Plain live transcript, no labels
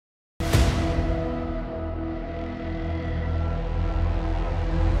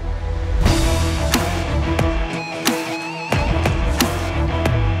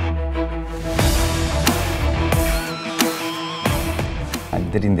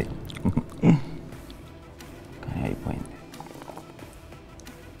అదిరింది కానీ అయిపోయింది.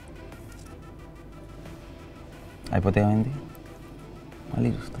 అయిపోతే ఏమైంది? మళ్ళీ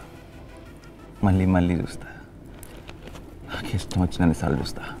చూస్తా, మళ్ళీ చూస్తా. నాకు ఇష్టం వచ్చినన్నిసార్లు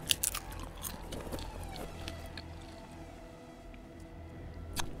చూస్తా.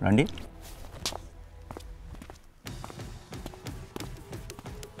 రండి.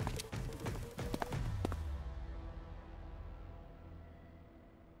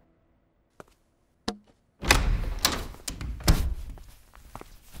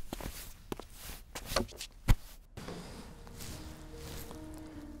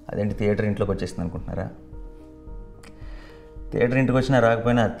 అదేంటి థియేటర్ ఇంట్లోకి వచ్చేసింది అనుకుంటున్నారా? థియేటర్ ఇంటికి వచ్చినా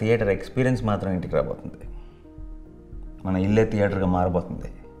రాకపోయినా థియేటర్ ఎక్స్పీరియన్స్ మాత్రం ఇంటికి రాబోతుంది. మన ఇల్లే థియేటర్గా మారబోతుంది.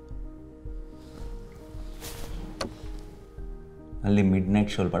 మళ్ళీ మిడ్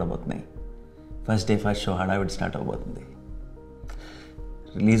నైట్ షోలు పడబోతున్నాయి. ఫస్ట్ డే ఫస్ట్ షో హడావిడి స్టార్ట్ అవబోతుంది.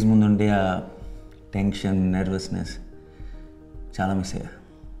 రిలీజ్ ముందుండే ఆ టెన్షన్, నర్వస్నెస్ చాలా మిస్ అయ్యా.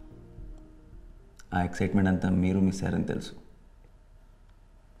 ఆ ఎక్సైట్మెంట్ అంతా మీరు మిస్ అయ్యారని తెలుసు.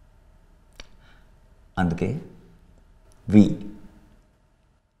 అందుకే we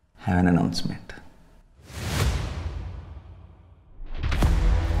have an announcement.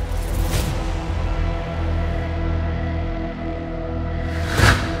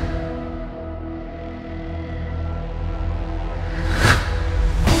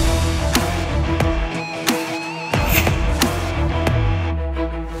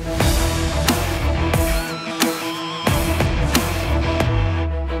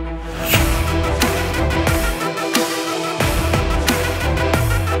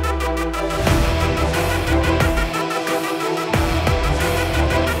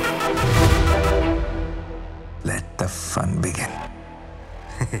 Let the fun begin.